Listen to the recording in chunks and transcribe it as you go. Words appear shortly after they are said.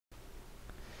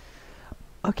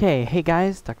Okay, hey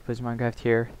guys, Dr. Plays Minecraft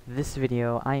here. This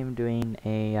video I am doing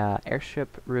a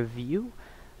airship review.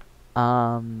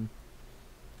 Sorry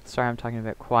I'm talking a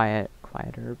bit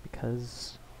quieter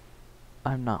because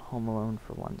I'm not home alone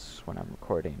for once when I'm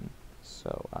recording.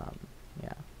 So,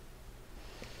 yeah.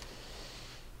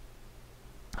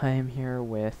 I am here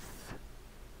with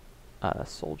a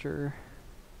soldier,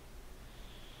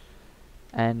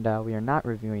 and we are not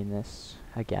reviewing this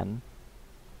again.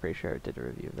 Pretty sure I did a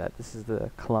review of that. This is the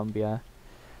Columbia,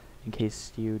 in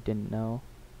case you didn't know.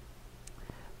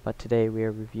 But today we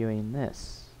are reviewing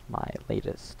this, my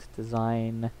latest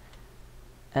design,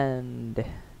 and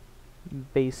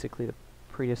basically the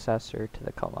predecessor to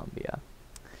the Columbia.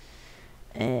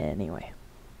 Anyway,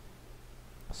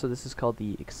 so this is called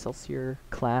the Excelsior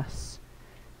class.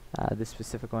 This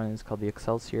specific one is called the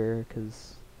Excelsior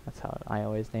because that's how I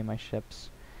always name my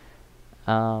ships.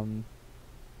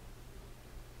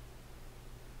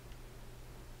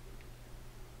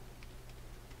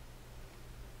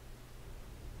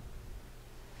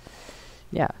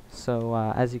 Yeah, so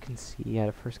as you can see at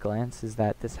a first glance is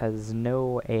that this has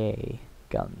no AA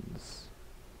guns.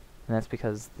 And that's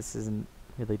because this isn't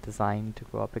really designed to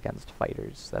go up against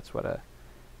fighters. That's what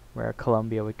where a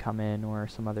Columbia would come in, or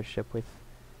some other ship with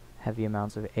heavy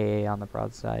amounts of AA on the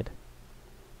broadside.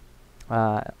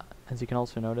 As you can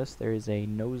also notice, there is a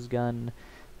nose gun,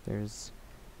 there's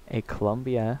a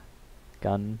Columbia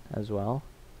gun as well.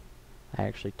 I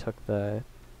actually took the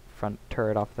front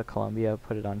turret off the Columbia,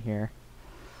 put it on here.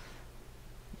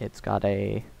 It's got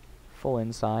a full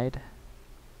inside,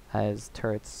 as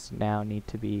turrets now need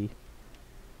to be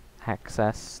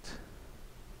accessed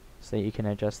so that you can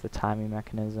adjust the timing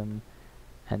mechanism,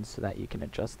 and so that you can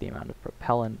adjust the amount of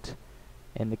propellant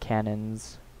in the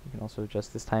cannons. You can also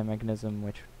adjust this timing mechanism,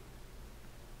 which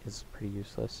is pretty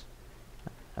useless.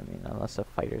 I mean, unless a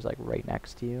fighter's like right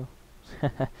next to you.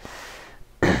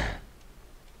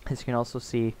 As you can also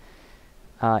see,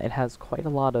 it has quite a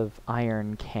lot of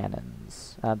iron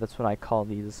cannons. That's what I call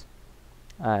these.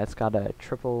 It's got a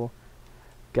triple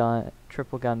gun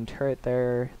turret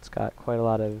there. It's got quite a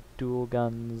lot of dual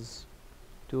gun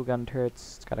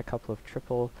turrets. It's got a couple of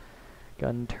triple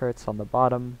gun turrets on the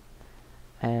bottom.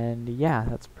 And yeah,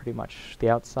 that's pretty much the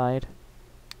outside.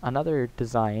 Another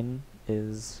design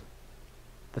is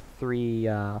the three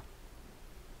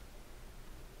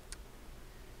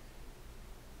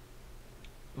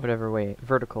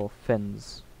vertical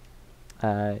fins.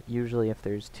 Usually if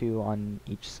there's two on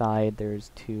each side, there's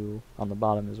two on the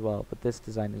bottom as well, but this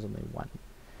design is only one.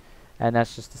 And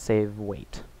that's just to save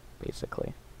weight,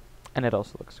 basically. And it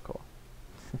also looks cool.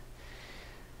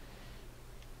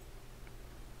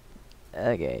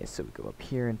 Okay, so we go up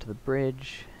here into the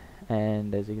bridge,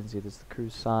 and as you can see, there's the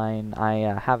cruise sign.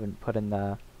 I haven't put in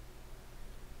the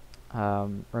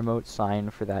remote sign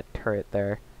for that turret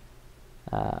there.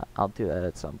 I'll do that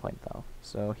at some point though.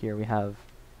 So here we have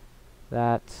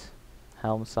that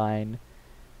helm sign,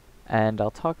 and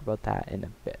I'll talk about that in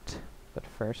a bit. But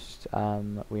first,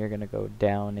 we are going to go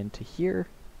down into here,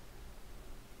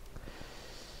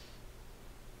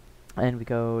 and we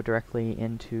go directly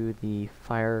into the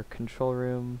fire control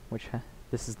room, which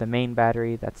this is the main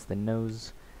battery, that's the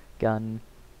nose gun.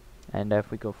 And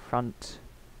if we go front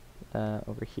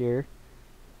over here,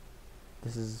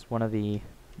 this is one of the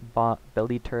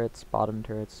belly turrets, bottom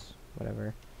turrets,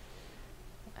 whatever.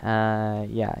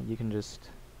 Yeah, you can just,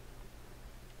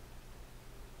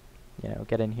 you know,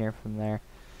 get in here from there.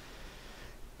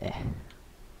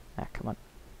 Come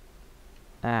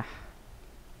on.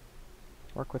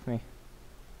 Work with me.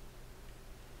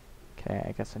 Okay,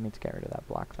 I guess I need to get rid of that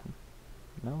block then.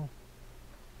 No.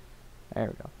 There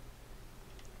we go.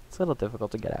 It's a little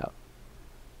difficult to get out.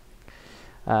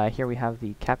 Here we have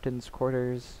the captain's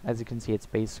quarters. As you can see, it's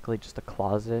basically just a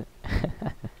closet.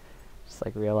 Just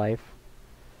like real life.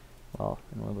 Well,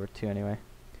 in World War II anyway.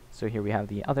 So here we have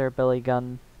the other belly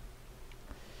gun,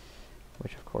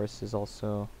 which of course is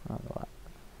also,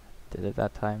 did it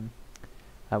that time.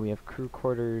 We have crew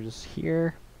quarters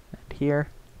here and here.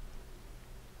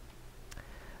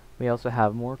 We also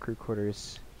have more crew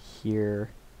quarters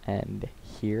here and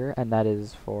here, and that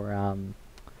is for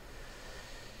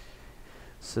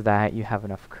so that you have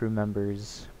enough crew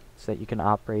members so that you can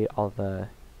operate all the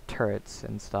turrets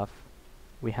and stuff.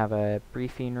 We have a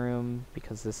briefing room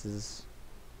because this is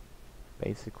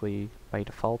basically by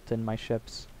default in my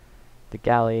ships. The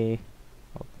galley,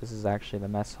 well, this is actually the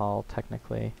mess hall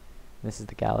technically. This is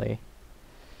the galley.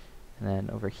 And then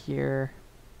over here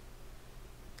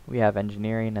we have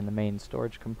engineering and the main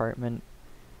storage compartment.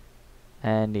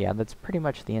 And yeah, that's pretty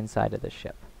much the inside of the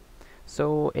ship.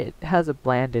 So it has a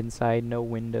bland inside, no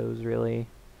windows really.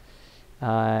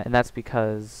 and that's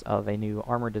because of a new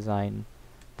armor design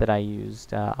that I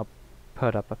used. I'll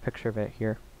put up a picture of it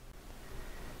here.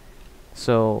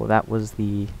 So that was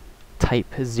the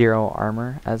Type 0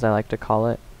 armor, as I like to call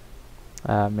it,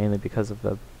 mainly because of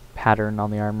the pattern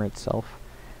on the armor itself.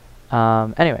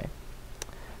 Anyway,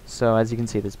 so as you can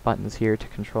see, there's buttons here to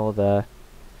control the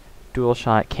dual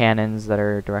shot cannons that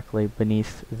are directly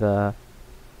beneath the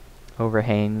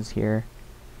overhangs here.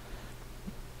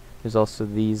 There's also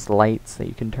these lights that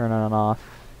you can turn on and off,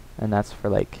 and that's for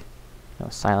like, you know,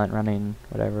 silent running,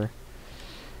 whatever.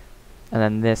 And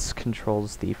then this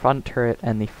controls the front turret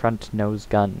and the front nose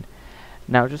gun.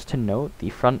 Now, just to note, the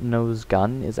front nose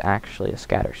gun is actually a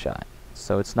scatter shot,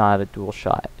 so it's not a dual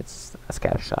shot, it's a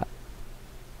scatter shot.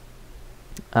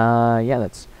 Yeah,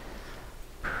 that's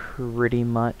pretty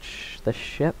much the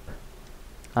ship.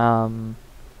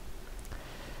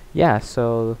 Yeah,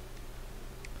 so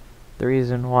the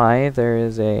reason why there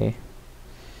is a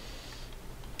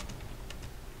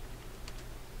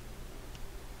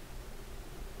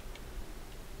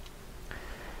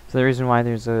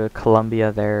there's a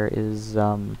Columbia there is,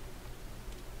 well,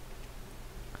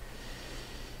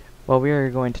 we are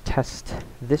going to test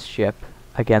this ship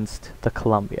against the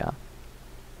Columbia.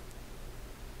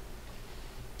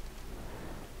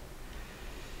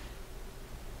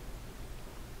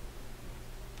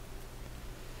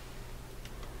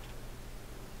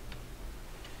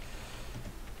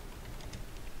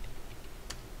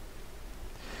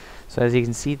 So as you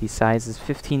can see, the size is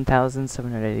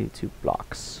 15,782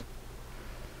 blocks.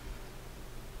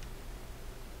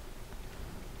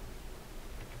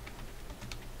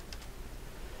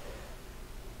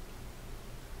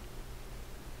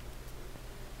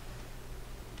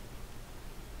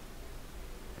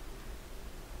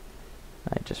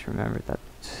 I just remembered that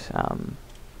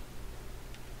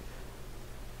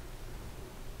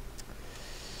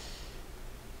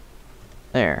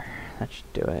there, that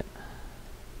should do it.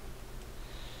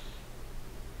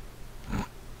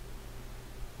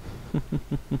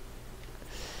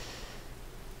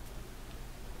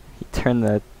 He turned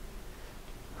the...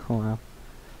 Oh wow.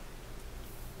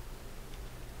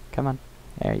 Come on.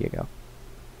 There you go.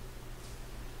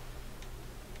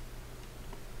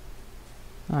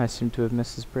 Oh, I seem to have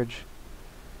missed his bridge.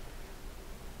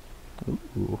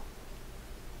 Ooh.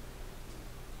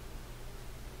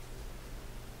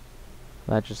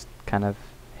 That just kind of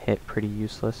hit pretty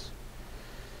useless.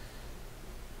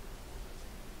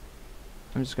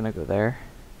 I'm just gonna go there.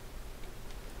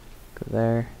 Go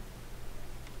there.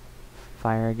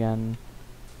 Fire again.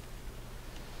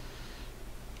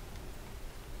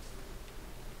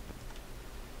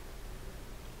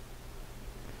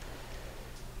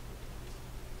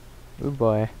 Ooh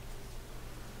boy.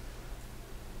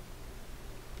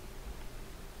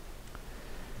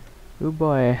 Ooh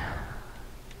boy.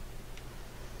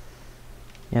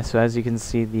 Yeah, so as you can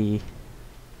see, the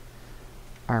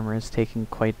armor is taking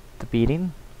quite the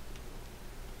beating.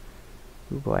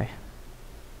 Ooh boy.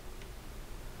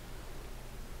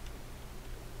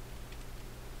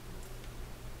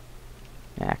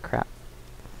 Ah, crap.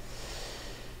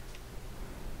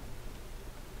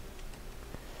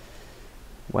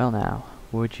 Well now,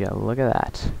 would you look at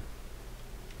that.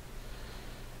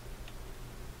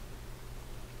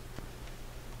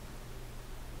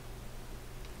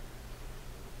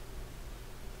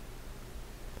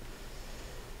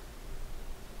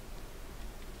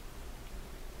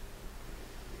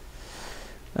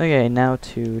 Okay, now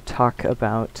to talk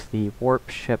about the warp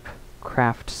ship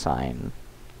craft sign.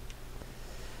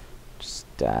 Just,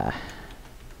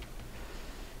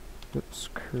 oops,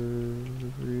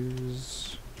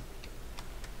 cruise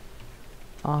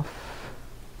off.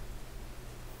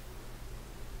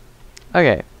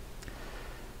 Okay.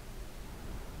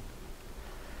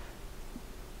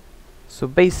 So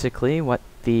basically, what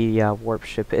the warp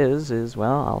ship is,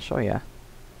 well, I'll show you.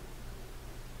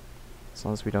 As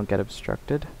long as we don't get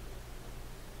obstructed.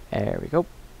 There we go.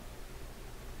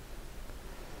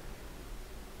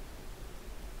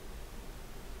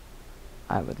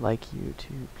 I would like you to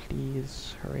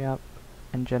please hurry up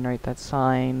and generate that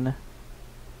sign.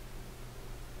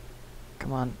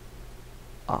 Come on.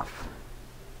 Off.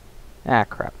 Ah,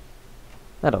 crap.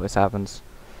 That always happens.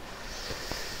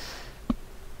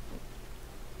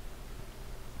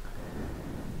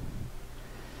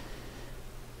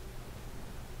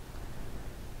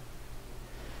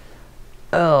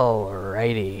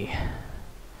 Alrighty.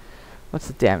 What's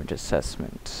the damage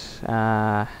assessment?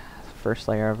 First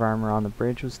layer of armor on the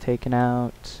bridge was taken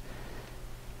out.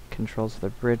 Controls of the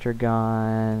bridge are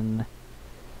gone.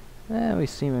 We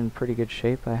seem in pretty good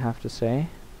shape, I have to say.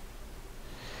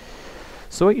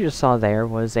 So what you just saw there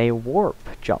was a warp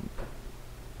jump.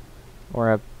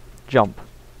 Or a jump.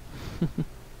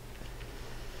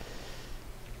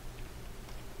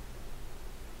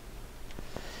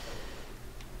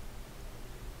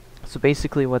 So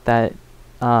basically what that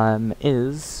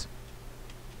is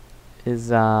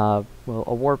well,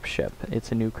 a warp ship.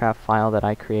 It's a new craft file that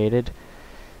I created.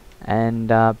 And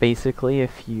basically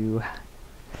if you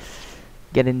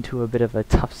get into a bit of a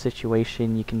tough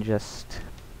situation, you can just,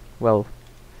 well,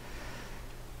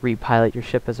 repilot your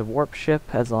ship as a warp ship.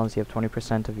 As long as you have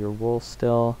 20% of your wool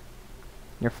still,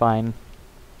 you're fine.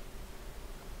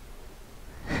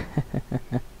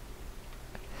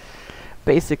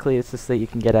 Basically, it's just that you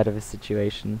can get out of a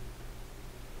situation.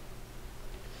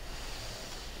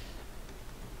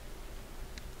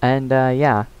 And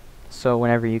yeah, so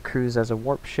whenever you cruise as a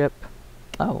warp ship,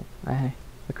 oh, the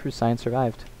cruise sign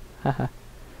survived. Haha.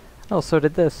 Oh, so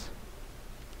did this.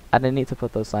 I didn't need to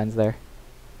put those signs there.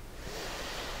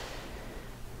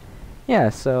 Yeah,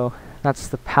 so that's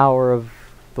the power of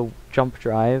the jump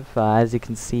drive. As you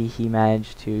can see, he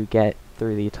managed to get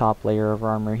through the top layer of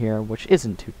armor here, which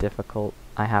isn't too difficult,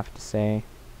 I have to say.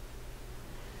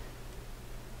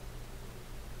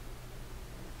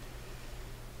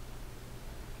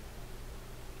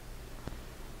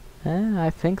 I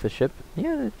think the ship,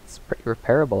 yeah, it's pretty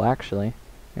repairable actually.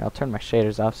 Here, I'll turn my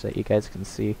shaders off so that you guys can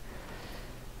see.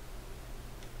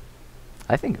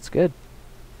 I think it's good.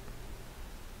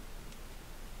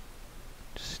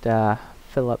 Just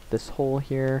fill up this hole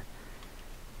here.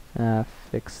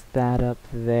 Fix that up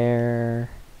there.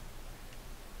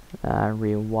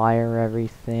 Rewire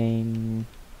everything.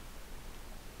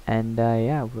 And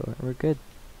yeah, we're good.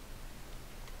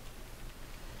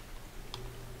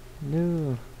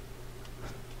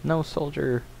 No,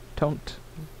 soldier, don't.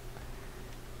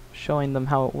 Showing them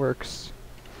how it works.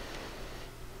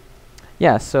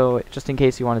 Yeah, so just in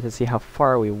case you wanted to see how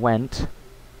far we went,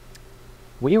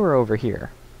 we were over here.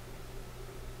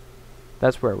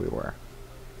 That's where we were.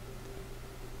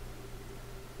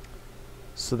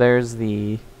 So there's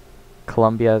the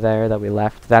Columbia there that we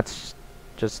left. That's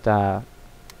just a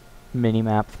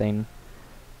mini-map thing.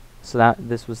 So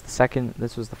this was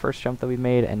the first jump that we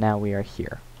made, and now we are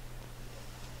here.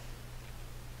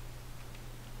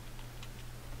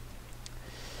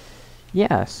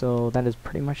 Yeah, so that is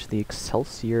pretty much the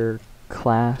Excelsior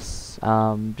class.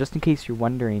 Just in case you're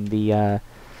wondering, the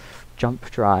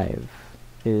jump drive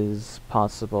is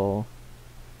possible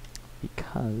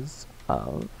because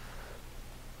of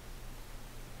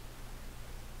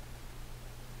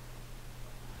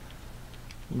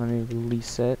let me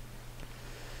release it.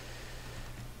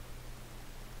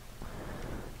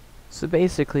 So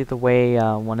basically the way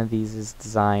one of these is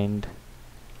designed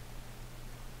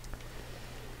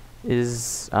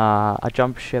is a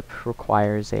jump ship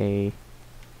requires I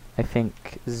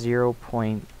think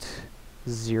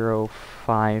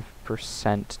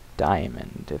 0.05%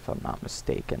 diamond, if I'm not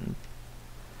mistaken.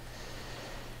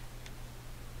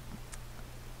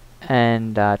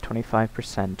 And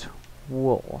 25%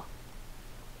 wool.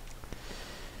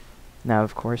 Now,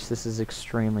 of course, this is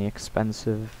extremely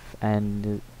expensive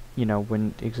and, you know,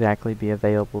 wouldn't exactly be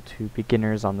available to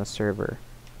beginners on the server.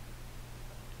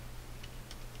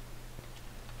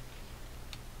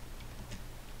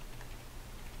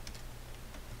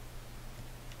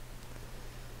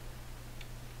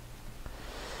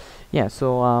 Yeah,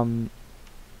 so,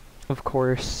 of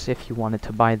course, if you wanted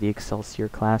to buy the Excelsior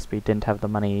class but you didn't have the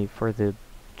money for the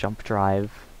jump drive,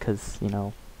 because, you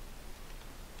know,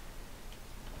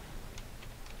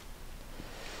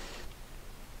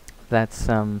 that's,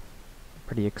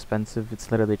 pretty expensive.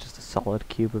 It's literally just a solid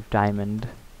cube of diamond.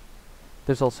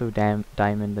 There's also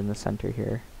diamond in the center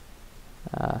here.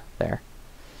 There.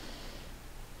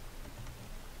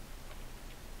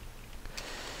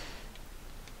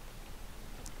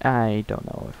 I don't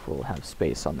know if we'll have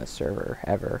space on this server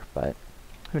ever, but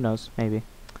who knows, maybe.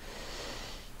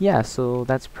 Yeah, so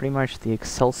that's pretty much the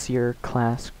Excelsior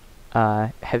class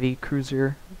heavy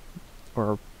cruiser,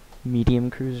 or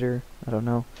medium cruiser, I don't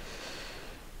know.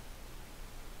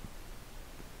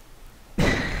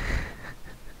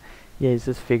 Yeah, he's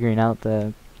just figuring out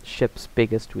the ship's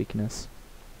biggest weakness.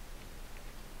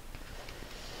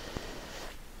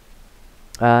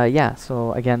 Yeah,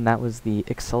 so again, that was the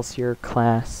Excelsior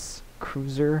class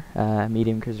cruiser,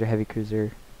 medium cruiser, heavy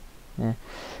cruiser.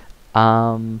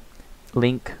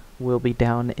 Link will be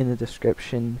down in the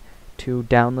description to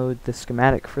download the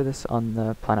schematic for this on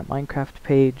the Planet Minecraft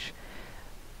page.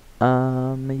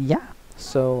 Yeah,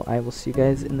 so I will see you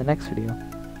guys in the next video.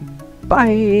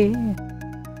 Bye!